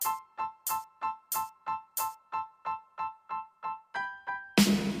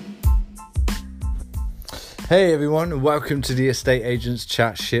Hey everyone, and welcome to the Estate Agents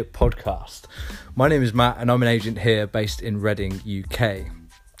Chat Shit podcast. My name is Matt and I'm an agent here based in Reading, UK.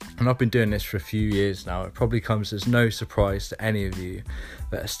 And I've been doing this for a few years now. It probably comes as no surprise to any of you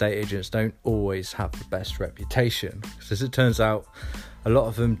that estate agents don't always have the best reputation. Because as it turns out, a lot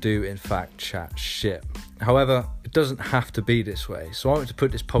of them do in fact chat shit. However, it doesn't have to be this way. So I want to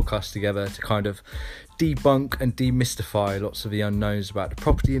put this podcast together to kind of debunk and demystify lots of the unknowns about the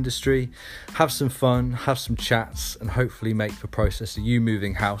property industry, have some fun, have some chats, and hopefully make the process of you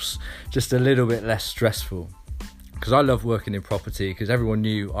moving house just a little bit less stressful. Because I love working in property, because everyone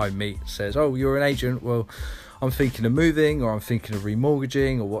new I meet says, oh, you're an agent, well, I'm thinking of moving, or I'm thinking of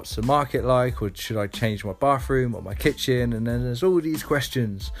remortgaging, or what's the market like, or should I change my bathroom or my kitchen? And then there's all these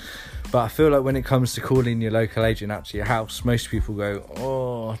questions. But I feel like when it comes to calling your local agent out to your house, most people go,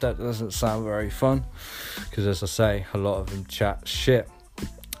 oh, that doesn't sound very fun. Because as I say, a lot of them chat shit.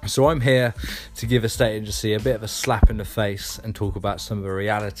 So I'm here to give estate agency a bit of a slap in the face and talk about some of the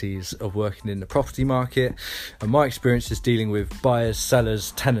realities of working in the property market and my experiences dealing with buyers,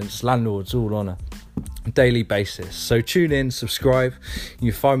 sellers, tenants, landlords, all on a daily basis. So tune in, subscribe.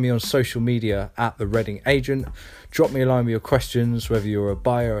 You can find me on social media at The Reading Agent. Drop me a line with your questions, whether you're a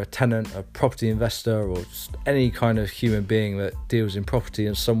buyer, a tenant, a property investor, or just any kind of human being that deals in property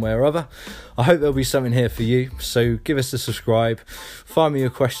in some way or other. I hope there'll be something here for you. So give us a subscribe, find me your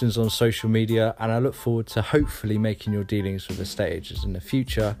questions on social media, and I look forward to hopefully making your dealings with estate agents in the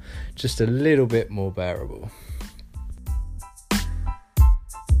future just a little bit more bearable.